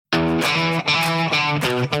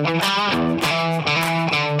This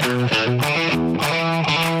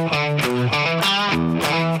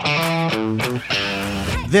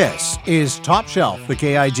is Top Shelf, the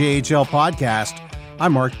KIJHL podcast.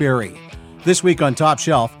 I'm Mark Berry. This week on Top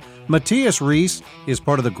Shelf, Matteus Reis is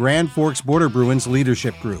part of the Grand Forks Border Bruins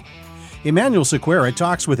leadership group. Emanuel Sequeira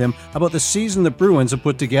talks with him about the season the Bruins have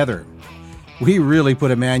put together. We really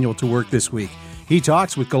put Emanuel to work this week. He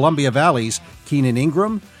talks with Columbia Valley's Keenan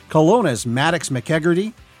Ingram, Kelowna's Maddix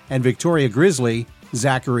McCagherty, and Victoria Grizzlie,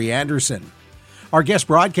 Zakery Anderson. Our guest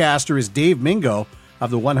broadcaster is Dave Mingo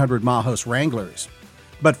of the 100 Mile House Wranglers.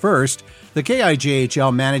 But first, the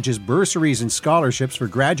KIJHL manages bursaries and scholarships for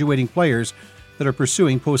graduating players that are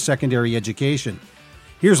pursuing post-secondary education.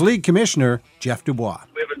 Here's League Commissioner Jeff Dubois.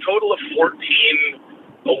 We have a total of 14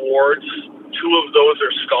 awards. 2 of those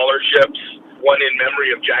are scholarships, one in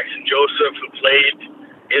memory of Jackson Joseph, who played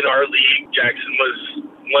in our league. Jackson was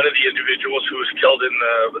one of the individuals who was killed in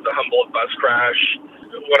the Humboldt bus crash.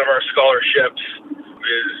 One of our scholarships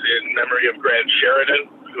is in memory of Grant Sheridan,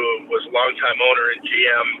 who was a longtime owner and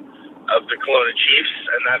GM of the Kelowna Chiefs,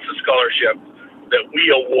 and that's a scholarship that we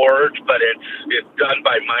award, but it's done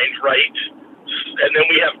by Mind Right. And then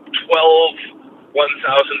we have 12 $1,000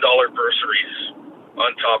 bursaries on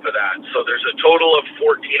top of that. So there's a total of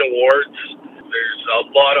 14 awards. There's a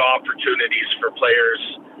lot of opportunities for players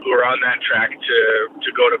who are on that track to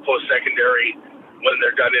go to post-secondary when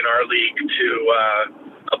they're done in our league to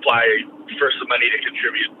apply for some money to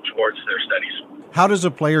contribute towards their studies. How does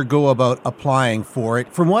a player go about applying for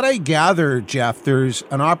it? From what I gather, Jeff, there's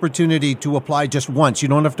an opportunity to apply just once. You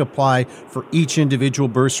don't have to apply for each individual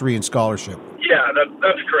bursary and scholarship. Yeah,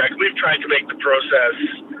 that's correct. We've tried to make the process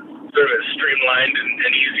sort of as streamlined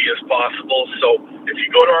and easy as possible. So if you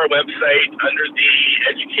go to our website, under the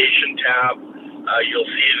Education tab,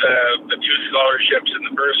 you'll see the 2 scholarships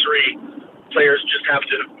and the bursary. Players just have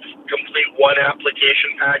to complete one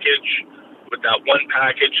application package. With that one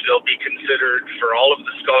package, they'll be considered for all of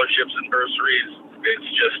the scholarships and bursaries.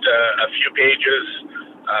 It's just a few pages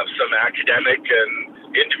of some academic and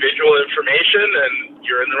individual information, and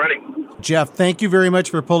you're in the running. Jeff, thank you very much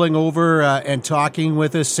for pulling over and talking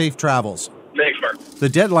with us. Safe travels. Thanks, Mark. The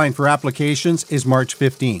deadline for applications is March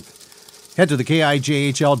 15th. Head to the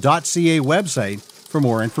KIJHL.ca website for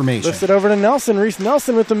more information. Lifts it over to Nelson. Reese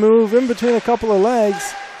Nelson with the move in between a couple of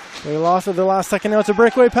legs. They lost at the last second. Now it's a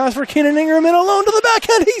breakaway pass for Keenan Ingram and alone to the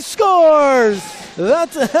backhand. He scores!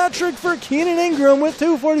 That's a hat trick for Keenan Ingram with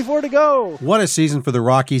 2:44 to go. What a season for the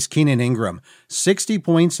Rockies' Keenan Ingram. 60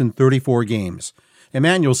 points in 34 games.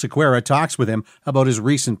 Emanuel Sequeira talks with him about his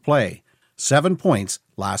recent play. 7 points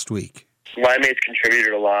last week. My mates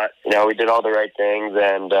contributed a lot. We did all the right things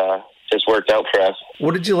and just worked out for us.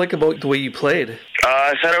 What did you like about the way you played?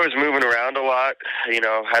 I thought I was moving around a lot.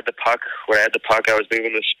 Had the puck. When I had the puck, I was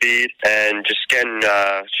moving the speed and just getting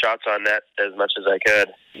shots on net as much as I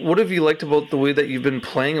could. What have you liked about the way that you've been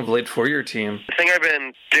playing of late for your team? I think I've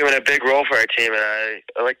been doing a big role for our team, and I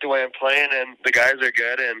like the way I'm playing, and the guys are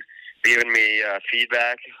good and giving me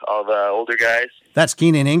feedback, all the older guys. That's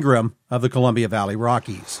Keenan Ingram of the Columbia Valley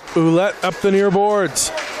Rockies. Ouellette up the near boards.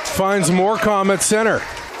 Finds Morecom at center.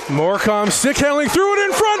 Morecom stick handling through it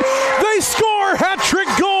in front. They score! Hat-trick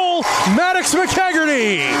goal! Maddix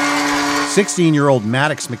McCagherty! 16-year-old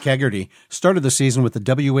Maddix McCagherty started the season with the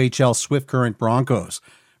WHL Swift Current Broncos.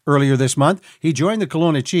 Earlier this month, he joined the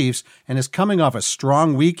Kelowna Chiefs and is coming off a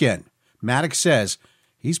strong weekend. Maddix says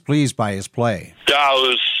he's pleased by his play. Yeah,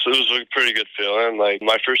 it was a pretty good feeling.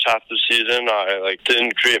 My first half of the season, I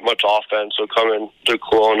didn't create much offense, so coming to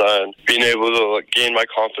Kelowna and being able to gain my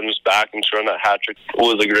confidence back and scoring that hat trick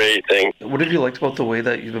was a great thing. What have you liked about the way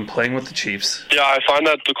that you've been playing with the Chiefs? Yeah, I find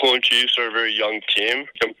that the Kelowna Chiefs are a very young team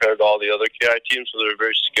compared to all the other KI teams, so they're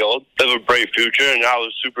very skilled. They have a bright future, and that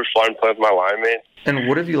was super fun playing with my line mate. And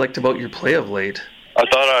what have you liked about your play of late? I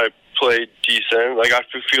thought I played decent. I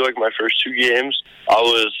feel like my first 2 games, I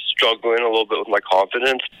was struggling a little bit with my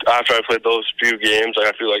confidence. After I played those few games,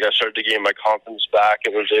 I feel like I started to gain my confidence back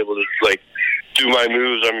and was able to do my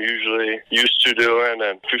moves I'm usually used to doing,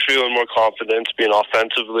 and feeling more confidence being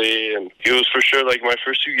offensively. And it was for sure my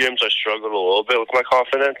first 2 games I struggled a little bit with my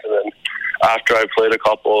confidence, and then after I played a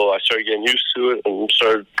couple, I started getting used to it and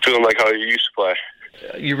started feeling like how I used to play.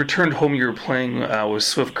 You returned home. You were playing with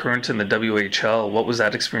Swift Current in the WHL. What was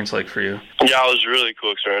that experience like for you? Yeah, it was a really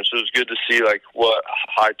cool experience. It was good to see what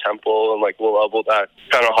high tempo and what level that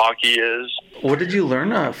kind of hockey is. What did you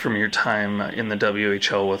learn from your time in the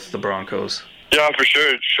WHL with the Broncos? Yeah, for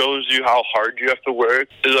sure. It shows you how hard you have to work.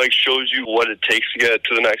 It shows you what it takes to get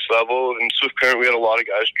to the next level. In Swift Current, we had a lot of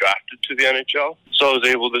guys drafted to the NHL. So I was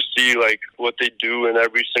able to see what they do in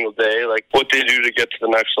every single day, what they do to get to the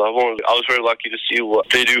next level. And I was very lucky to see what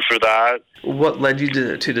they do for that. What led you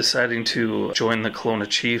to deciding to join the Kelowna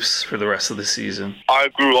Chiefs for the rest of the season? I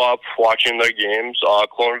grew up watching their games.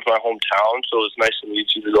 Kelowna's my hometown, so it was nice and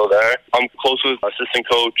easy to go there. I'm close with assistant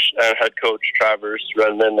coach and head coach Travers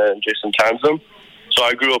Redmond and Jason Tanzum. So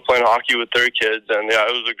I grew up playing hockey with their kids, and yeah,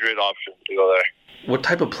 it was a great option to go there. What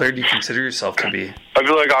type of player do you consider yourself to be? I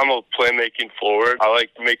feel like I'm a playmaking forward. I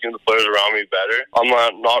like making the players around me better.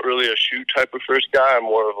 I'm not really a shoot type of first guy. I'm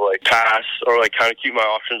more of pass or kind of keep my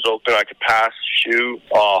options open. I could pass, shoot,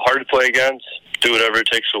 hard to play against, do whatever it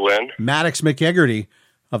takes to win. Maddix McCagherty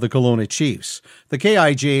of the Kelowna Chiefs. The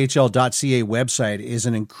KIJHL.ca website is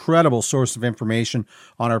an incredible source of information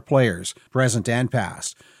on our players, present and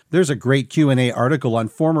past. There's a great Q&A article on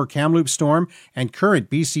former Kamloops Storm and current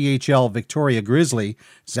BCHL Victoria Grizzlie,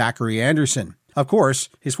 Zakery Anderson. Of course,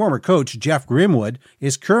 his former coach, Jeff Grimwood,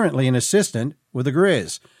 is currently an assistant with the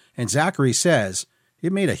Grizz. And Zakery says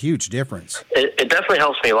it made a huge difference. It definitely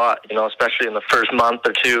helps me a lot, especially in the first month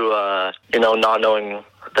or two, not knowing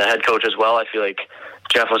the head coach as well. I feel like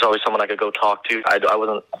Jeff was always someone I could go talk to. I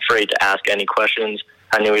wasn't afraid to ask any questions.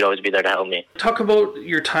 I knew he'd always be there to help me. Talk about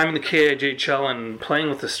your time in the KIJHL and playing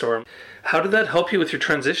with the Storm. How did that help you with your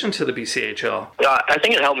transition to the BCHL? I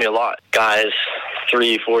think it helped me a lot. Guys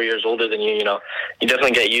 3-4 years older than you, you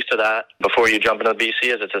definitely get used to that before you jump into the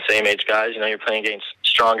BC, as it's the same age guys. You're playing against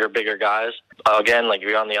stronger, bigger guys. Again,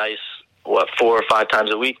 you're on the ice, 4 or 5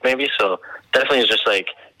 times a week maybe, so definitely it's just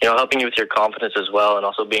helping you with your confidence as well, and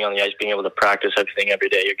also being on the ice, being able to practice everything every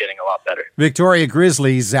day, you're getting a lot better. Victoria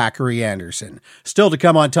Grizzlie, Zakery Anderson. Still to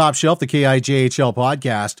come on Top Shelf, the KIJHL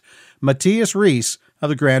podcast, Matteus Reis of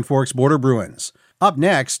the Grand Forks Border Bruins. Up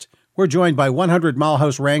next, we're joined by 100 Mile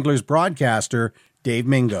House Wranglers broadcaster Dave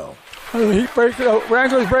Mingo. Heat break out.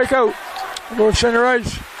 Wranglers break out. Go center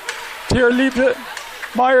ice. Tier leaves it.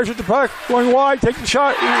 Myers with the puck. Going wide. Take the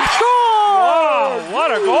shot. Score! Wow,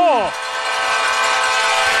 what a goal!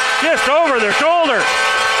 Just over their shoulder.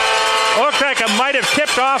 Looks like it might have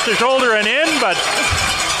tipped off the shoulder and in, but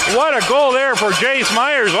what a goal there for Jace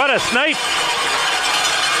Myers. What a snipe.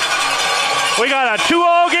 We got a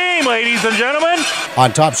 2-0 game, ladies and gentlemen.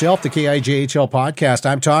 On Top Shelf, the KIJHL podcast,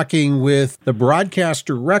 I'm talking with the broadcast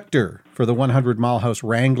director for the 100 Mile House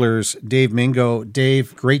Wranglers, Dave Mingo.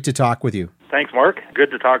 Dave, great to talk with you. Thanks, Mark.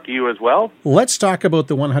 Good to talk to you as well. Let's talk about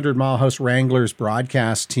the 100 Mile House Wranglers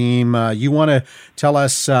broadcast team. You want to tell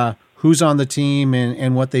us who's on the team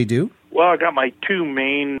and what they do? Well, I got my 2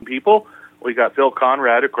 main people. We got Phil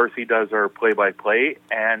Conrad, of course, he does our play-by-play,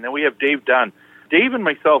 and then we have Dave Dunn. Dave and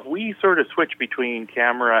myself, we sort of switch between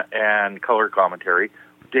camera and color commentary.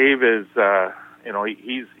 Dave is,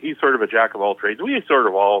 he's sort of a jack of all trades. We sort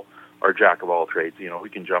of all are jack of all trades. We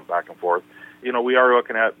can jump back and forth. We are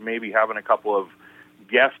looking at maybe having a couple of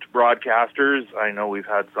guest broadcasters. I know we've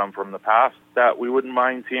had some from the past that we wouldn't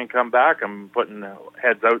mind seeing come back. I'm putting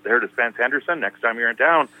heads out there to Spence Henderson. Next time you're in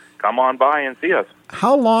town, come on by and see us.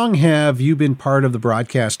 How long have you been part of the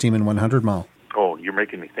broadcast team in 100 Mile? Oh, you're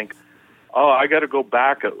making me think. Oh, I got to go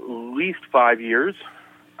back at least 5 years.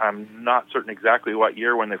 I'm not certain exactly what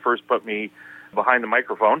year when they first put me behind the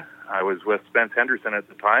microphone. I was with Spence Henderson at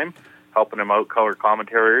the time, helping him out color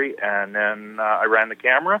commentary, and then I ran the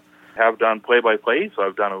camera, have done play-by-play, so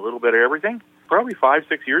I've done a little bit of everything. Probably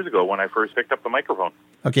 5-6 years ago when I first picked up the microphone.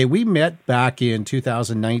 Okay, we met back in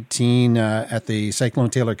 2019 at the Cyclone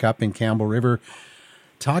Taylor Cup in Campbell River.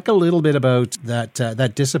 Talk a little bit about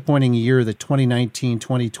that disappointing year, the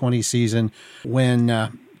 2019-2020 season, when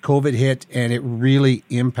COVID hit and it really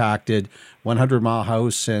impacted 100 Mile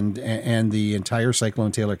House and the entire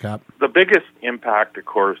Cyclone Taylor Cup. The biggest impact, of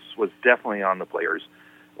course, was definitely on the players.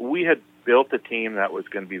 We had built a team that was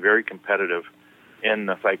going to be very competitive in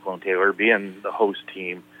the Cyclone Taylor, being the host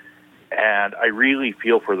team. And I really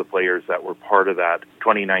feel for the players that were part of that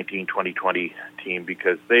 2019-2020 team,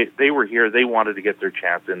 because they were here. They wanted to get their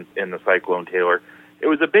chance in the Cyclone Taylor. It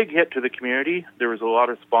was a big hit to the community. There was a lot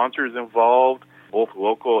of sponsors involved, both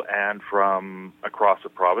local and from across the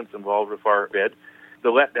province involved with our bid. The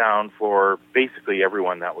letdown for basically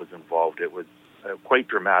everyone that was involved, it was quite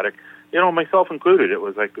dramatic. Myself included. It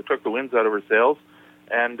was like it took the winds out of our sails.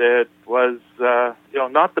 And it was,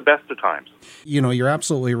 not the best of times. You're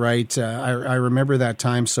absolutely right. I remember that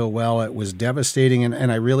time so well. It was devastating,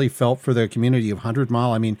 and I really felt for the community of 100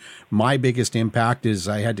 Mile. I mean, my biggest impact is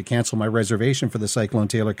I had to cancel my reservation for the Cyclone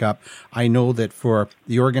Taylor Cup. I know that for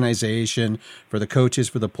the organization, for the coaches,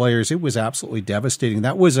 for the players, it was absolutely devastating.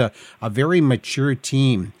 That was a very mature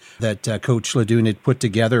team that Coach Ledoux had put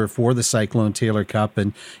together for the Cyclone Taylor Cup,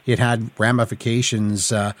 and it had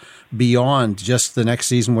ramifications beyond just the next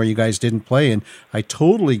season where you guys didn't play. And I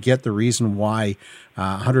totally get the reason why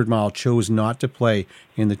 100 Mile chose not to play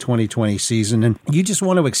in the 2020 season. And you just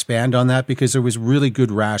want to expand on that because there was really good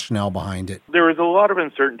rationale behind it. There was a lot of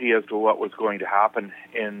uncertainty as to what was going to happen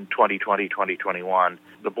in 2020, 2021.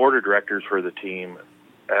 The board of directors for the team,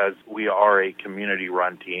 as we are a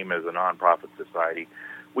community-run team, as a nonprofit society,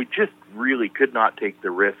 we just really could not take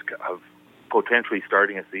the risk of potentially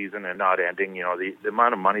starting a season and not ending. The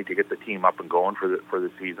amount of money to get the team up and going for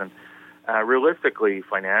the season. Realistically,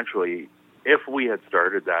 financially, if we had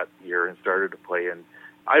started that year and started to play, and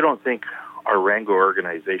I don't think our Wrangler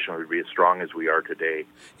organization would be as strong as we are today.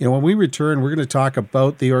 When we return, we're going to talk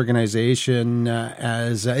about the organization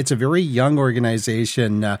as it's a very young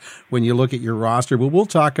organization when you look at your roster. But we'll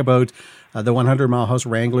talk about the 100 Mile House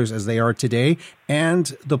Wranglers as they are today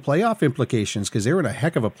and the playoff implications because they're in a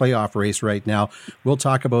heck of a playoff race right now. We'll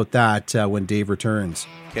talk about that when Dave returns.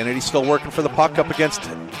 Kennedy's still working for the puck up against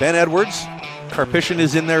Ben Edwards. Karpyshyn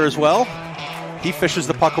is in there as well. He fishes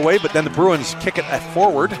the puck away, but then the Bruins kick it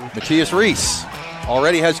forward. Matteus Reis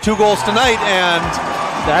already has 2 goals tonight, and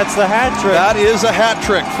that's the hat trick. That is a hat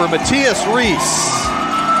trick for Matteus Reis.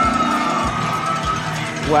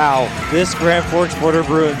 Wow, this Grand Forks Border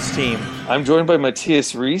Bruins team. I'm joined by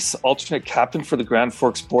Matteus Reis, alternate captain for the Grand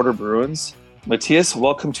Forks Border Bruins. Matteus,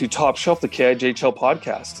 welcome to Top Shelf, the KIJHL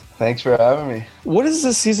podcast. Thanks for having me. What has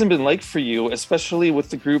this season been like for you, especially with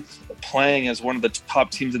the group playing as one of the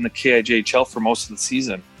top teams in the KIJHL for most of the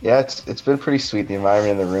season? Yeah, it's been pretty sweet. The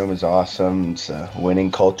environment in the room is awesome. It's a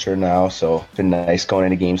winning culture now, so it's been nice going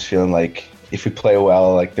into games feeling like if we play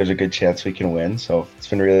well, like there's a good chance we can win. So it's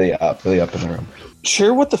been really up in the room.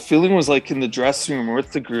 Share what the feeling was like in the dressing room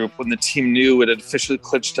with the group when the team knew it had officially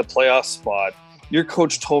clinched a playoff spot. Your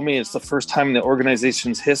coach told me it's the first time in the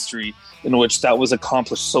organization's history in which that was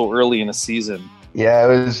accomplished so early in a season.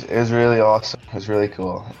 Yeah, it was really awesome. It was really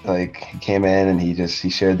cool. Like, he came in and he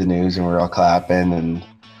shared the news and we were all clapping and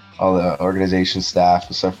all the organization staff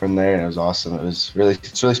and stuff from there, and it was awesome. It's really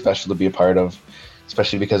special to be a part of,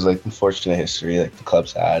 especially because like unfortunate history like the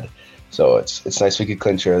club's had. So it's nice we could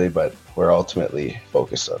clinch early, but we're ultimately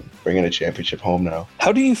focused on bringing a championship home now.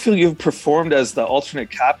 How do you feel you've performed as the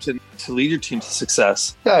alternate captain to lead your team to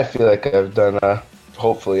success? Yeah, I feel like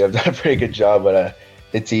hopefully I've done a pretty good job, but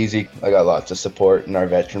it's easy. I got lots of support in our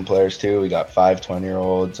veteran players too. We got 5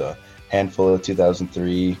 20-year-olds, a handful of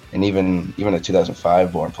 2003, and even a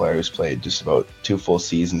 2005 born player who's played just about 2 full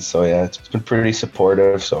seasons. So yeah, it's been pretty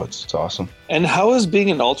supportive, so it's awesome. And how has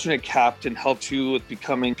being an alternate captain helped you with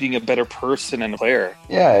being a better person and a player?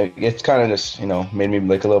 Yeah, it's kind of just, made me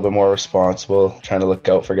like a little bit more responsible, trying to look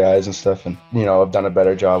out for guys and stuff. And, I've done a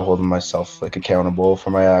better job holding myself like accountable for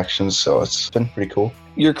my actions. So it's been pretty cool.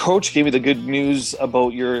 Your coach gave me the good news about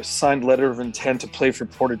your signed letter of intent to play for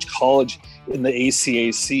Portage College in the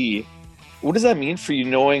ACAC. What does that mean for you,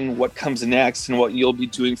 knowing what comes next and what you'll be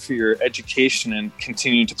doing for your education and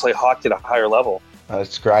continuing to play hockey at a higher level?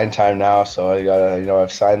 It's grind time now, so I gotta,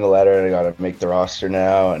 I've signed the letter and I gotta make the roster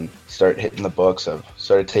now and start hitting the books. I've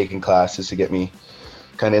started taking classes to get me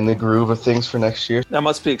kind of in the groove of things for next year. That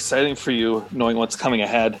must be exciting for you, knowing what's coming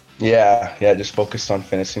ahead. Yeah, just focused on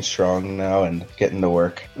finishing strong now and getting to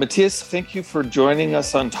work. Matteus, thank you for joining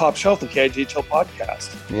us on Top Shelf, the KIJHL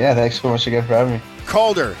podcast. Yeah, thanks so much again for having me.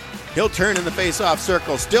 Calder, he'll turn in the face-off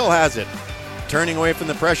circle, still has it. Turning away from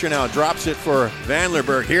the pressure now, drops it for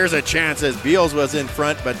Vanderberg. Here's a chance as Beals was in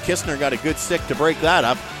front, but Kistner got a good stick to break that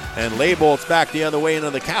up. And Leibolt's back the other way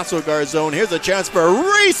into the Castlegar zone. Here's a chance for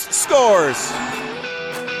Reis, scores!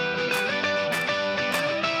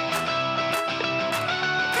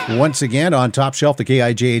 Once again on Top Shelf, the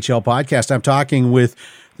KIJHL podcast, I'm talking with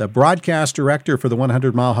the broadcast director for the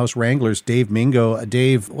 100 Mile House Wranglers, Dave Mingo.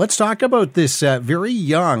 Dave, let's talk about this very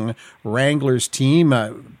young Wranglers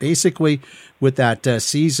team. Basically, with that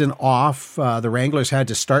season off, the Wranglers had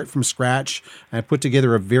to start from scratch and put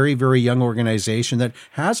together a very, very young organization that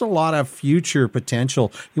has a lot of future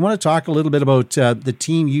potential. You want to talk a little bit about the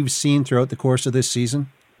team you've seen throughout the course of this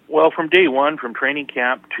season? Well, from day one, from training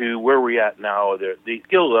camp to where we're at now, the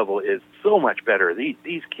skill level is so much better.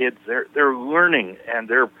 These kids, they're learning and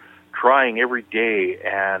they're trying every day,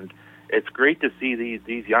 and it's great to see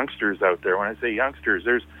these youngsters out there. When I say youngsters,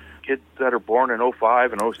 there's kids that are born in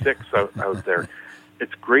 05 and 06 out there.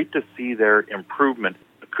 It's great to see their improvement.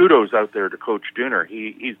 Kudos out there to Coach Dooner.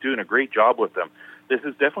 He's doing a great job with them. This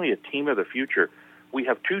is definitely a team of the future. We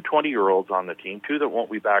have two 20-year-olds on the team, two that won't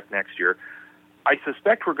be back next year. I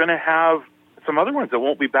suspect we're going to have some other ones that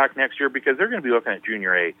won't be back next year because they're going to be looking at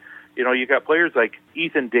Junior A. You know, you got players like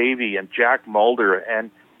Ethan Davey and Jack Mulder and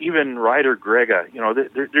even Ryder Grega. You know,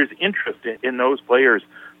 there's interest in those players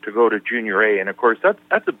to go to Junior A. And, of course,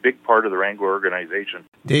 that's a big part of the Wrangler organization.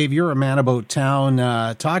 Dave, you're a man about town.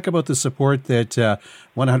 Talk about the support that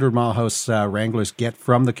 100 Mile House Wranglers get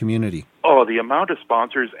from the community. Oh, the amount of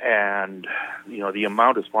sponsors and, you know, the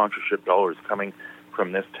amount of sponsorship dollars coming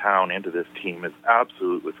from this town into this team is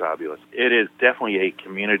absolutely fabulous. It is definitely a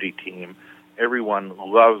community team. Everyone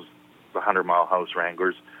loves the 100 Mile House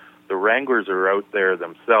Wranglers. The Wranglers are out there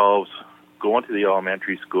themselves, going to the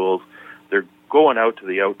elementary schools. They're going out to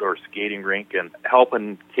the outdoor skating rink and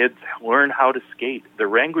helping kids learn how to skate. The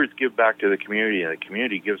Wranglers give back to the community, and the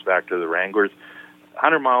community gives back to the Wranglers.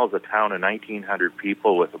 100 Mile is a town of 1,900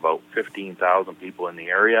 people with about 15,000 people in the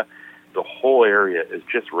area. The whole area is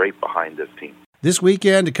just right behind this team. This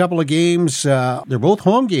weekend, a couple of games. They're both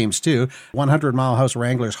home games, too. 100 Mile House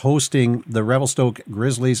Wranglers hosting the Revelstoke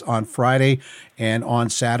Grizzlies on Friday, and on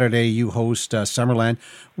Saturday you host Summerland.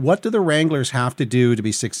 What do the Wranglers have to do to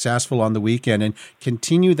be successful on the weekend and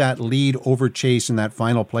continue that lead over Chase in that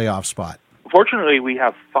final playoff spot? Fortunately, we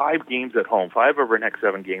have 5 games at home. 5 of our next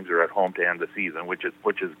 7 games are at home to end the season, which is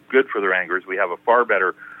good for the Wranglers. We have a far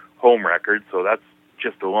better home record, so that's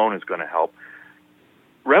just alone is going to help.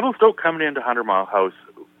 Revelstoke coming into 100 Mile House,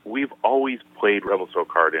 we've always played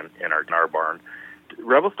Revelstoke hard in our barn.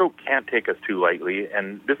 Revelstoke can't take us too lightly,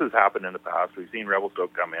 and this has happened in the past. We've seen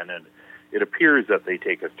Revelstoke come in, and it appears that they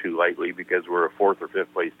take us too lightly because we're a 4th or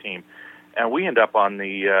 5th place team, and we end up on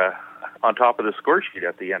top of the score sheet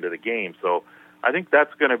at the end of the game. So I think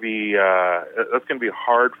that's going to be a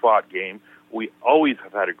hard fought game. We always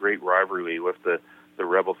have had a great rivalry with the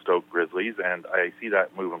Revelstoke Grizzlies, and I see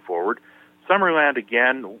that moving forward. Summerland,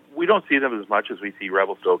 again, we don't see them as much as we see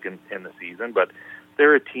Revelstoke in the season, but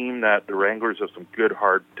they're a team that the Wranglers have some good,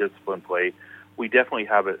 hard, disciplined play. We definitely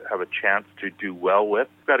have a chance to do well with.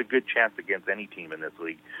 We've got a good chance against any team in this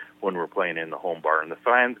league when we're playing in the home barn. The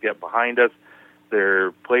fans get behind us.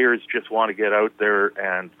 Their players just want to get out there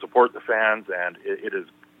and support the fans, and it is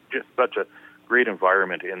just such a great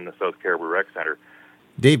environment in the South Caribou Rec Center.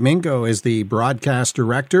 Dave Mingo is the broadcast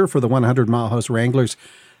director for the 100 Mile House Wranglers.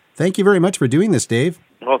 Thank you very much for doing this, Dave.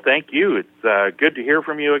 Well, thank you. It's good to hear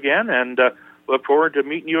from you again, and look forward to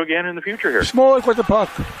meeting you again in the future here. Smolik with the puck.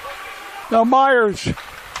 Now Myers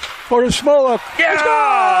for the Smolik.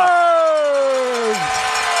 Yeah!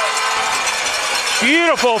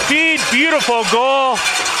 Beautiful feed, beautiful goal.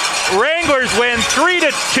 Wranglers win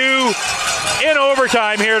 3-2 in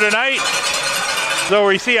overtime here tonight. So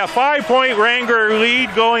we see a 5-point Wrangler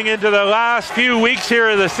lead going into the last few weeks here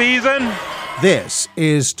of the season. This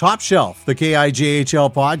is Top Shelf, the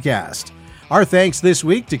KIJHL podcast. Our thanks this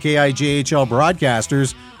week to KIJHL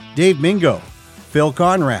broadcasters Dave Mingo, Phil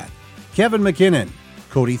Conrad, Kevin McKinnon,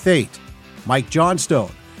 Cody Thate, Mike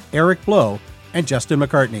Johnstone, Eric Blow, and Justin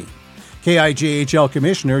McCartney. KIJHL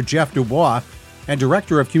Commissioner Jeff Dubois and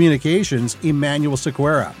Director of Communications Emanuel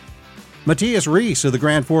Sequeira. Matteus Reis of the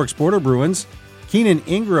Grand Forks Border Bruins, Keenan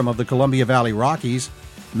Ingram of the Columbia Valley Rockies,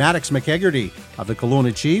 Maddix McCagherty of the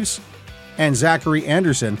Kelowna Chiefs, and Zakery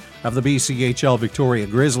Anderson of the BCHL Victoria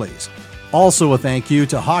Grizzlies. Also a thank you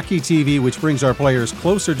to Hockey TV, which brings our players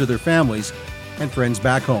closer to their families and friends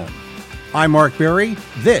back home. I'm Mark Berry.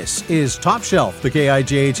 This is Top Shelf, the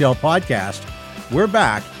KIJHL podcast. We're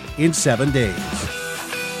back in 7 days.